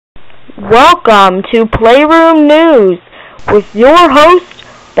Welcome to Playroom News with your host,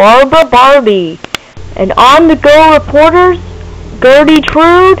 Barbra Barbie, and on-the-go reporters, Gerti,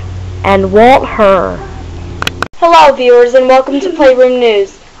 Trude, and Walt. Hello viewers and welcome to Playroom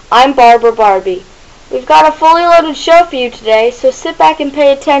News. I'm Barbra Barbie. We've got a fully loaded show for you today, so sit back and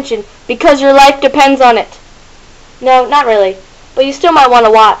pay attention because your life depends on it. No, not really, but you still might want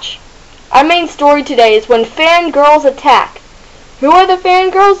to watch. Our main story today is when fangirls attack. Who are the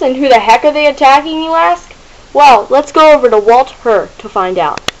fangirls and who the heck are they attacking, you ask? Well, let's go over to Walt to find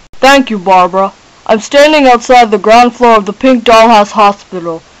out. Thank you, Barbara. I'm standing outside the ground floor of the Pink Dollhouse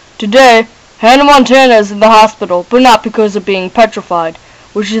Hospital. Today, Hannah Montana is in the hospital, but not because of being petrified,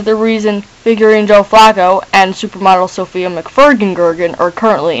 which is the reason figurine Joe Flacco and supermodel Sophia McFergan are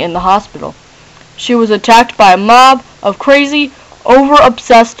currently in the hospital. She was attacked by a mob of crazy,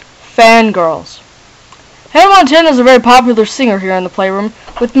 over-obsessed fangirls. Hannah Montana is a very popular singer here in the Playroom,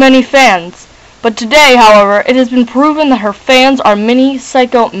 with many fans. But today, however, it has been proven that her fans are mini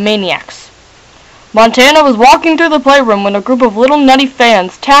psychomaniacs. Montana was walking through the Playroom when a group of little nutty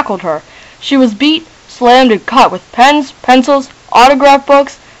fans tackled her. She was beat, slammed, and cut with pens, pencils, autograph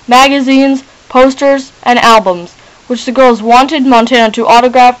books, magazines, posters, and albums, which the girls wanted Montana to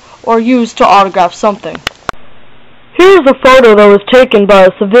autograph or use to autograph something. Here's a photo that was taken by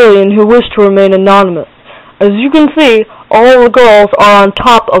a civilian who wished to remain anonymous. As you can see, all the girls are on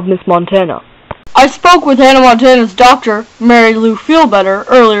top of Miss Montana. I spoke with Hannah Montana's doctor, Mary Lou Feelbetter,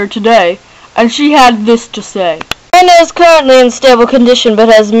 earlier today, and she had this to say. Hannah is currently in stable condition but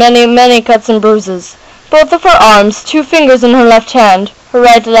has many cuts and bruises. Both of her arms, 2 fingers in her left hand, her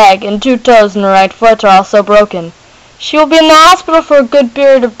right leg, and 2 toes in her right foot are also broken. She will be in the hospital for a good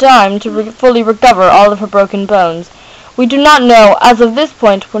period of time to fully recover all of her broken bones. We do not know, as of this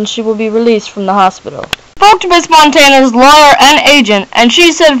point, when she will be released from the hospital. I spoke to Miss Montana's lawyer and agent, and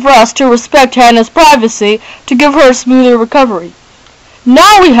she said for us to respect Hannah's privacy to give her a smoother recovery.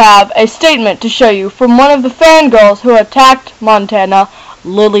 Now we have a statement to show you from one of the fangirls who attacked Montana,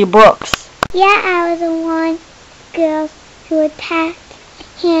 Lily Brooks. Yeah, I was the one girl who attacked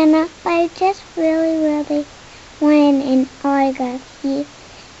Hannah, but I just really wanted an autograph here.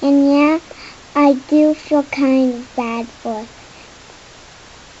 And yeah, I do feel kind of bad for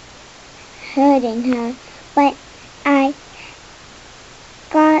hurting her, but I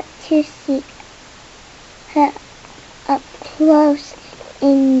got to see her up close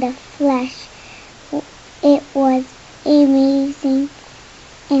in the flesh. It was amazing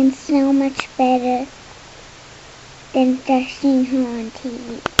and so much better than just seeing her on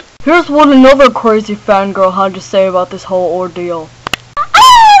TV. Here's what another crazy fangirl had to say about this whole ordeal.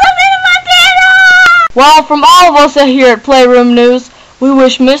 Well, from all of us here at Playroom News, we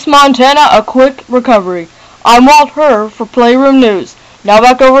wish Miss Montana a quick recovery. I'm Walt for Playroom News. Now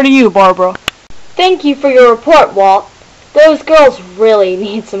back over to you, Barbara. Thank you for your report, Walt. Those girls really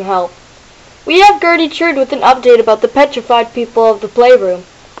need some help. We have Gerti Trude with an update about the petrified people of the Playroom.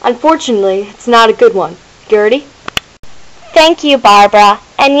 Unfortunately, it's not a good one. Gerti? Thank you, Barbara.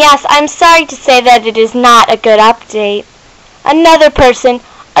 And yes, I'm sorry to say that it is not a good update. Another person,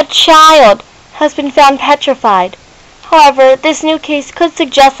 a child, has been found petrified. However, this new case could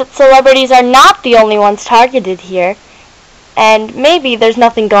suggest that celebrities are not the only ones targeted here. And maybe there's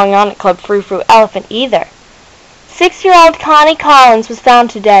nothing going on at Club Frou Frou Elephant either. 6-year-old Connie Collins was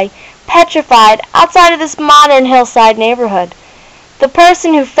found today, petrified, outside of this modern hillside neighborhood. The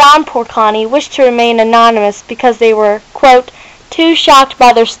person who found poor Connie wished to remain anonymous because they were, quote, too shocked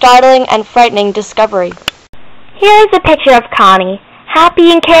by their startling and frightening discovery. Here is a picture of Connie, happy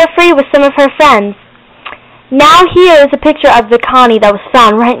and carefree with some of her friends. Now here is a picture of the Connie that was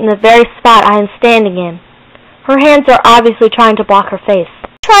found right in the very spot I am standing in. Her hands are obviously trying to block her face.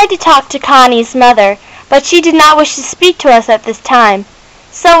 I tried to talk to Connie's mother, but she did not wish to speak to us at this time.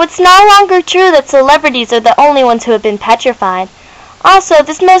 So it's no longer true that celebrities are the only ones who have been petrified. Also,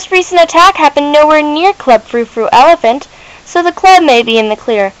 this most recent attack happened nowhere near Club Frou Frou Elephant, so the club may be in the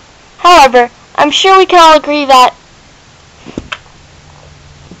clear. However, I'm sure we can all agree that...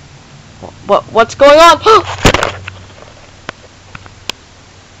 What's going on? Oh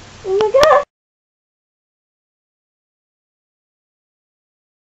my god!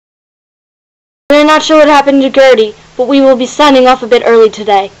 We're not sure what happened to Gerti, but we will be signing off a bit early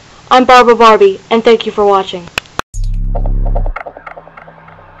today. I'm Barbra Barbie, and thank you for watching.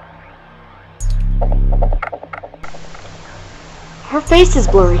 Her face is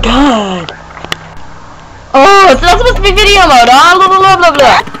blurry. God! Oh, it's not supposed to be video mode, huh? Blah, blah, blah,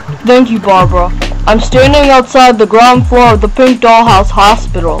 blah. Thank you, Barbara. I'm standing outside the ground floor of the Pink Dollhouse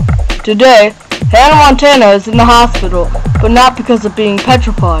Hospital. Today, Hannah Montana is in the hospital, but not because of being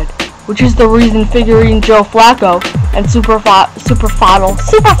petrified. which is the reason Figurine Joe Flacco and Super Fodder.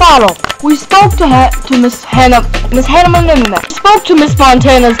 We spoke to Miss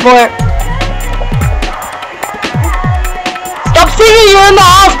Montana's lawyer. Stop singing! You're in the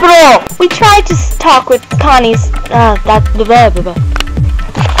hospital. We tried to talk with Connie's,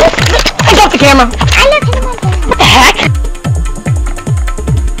 I got the camera. I love Hannah Montana. What the heck?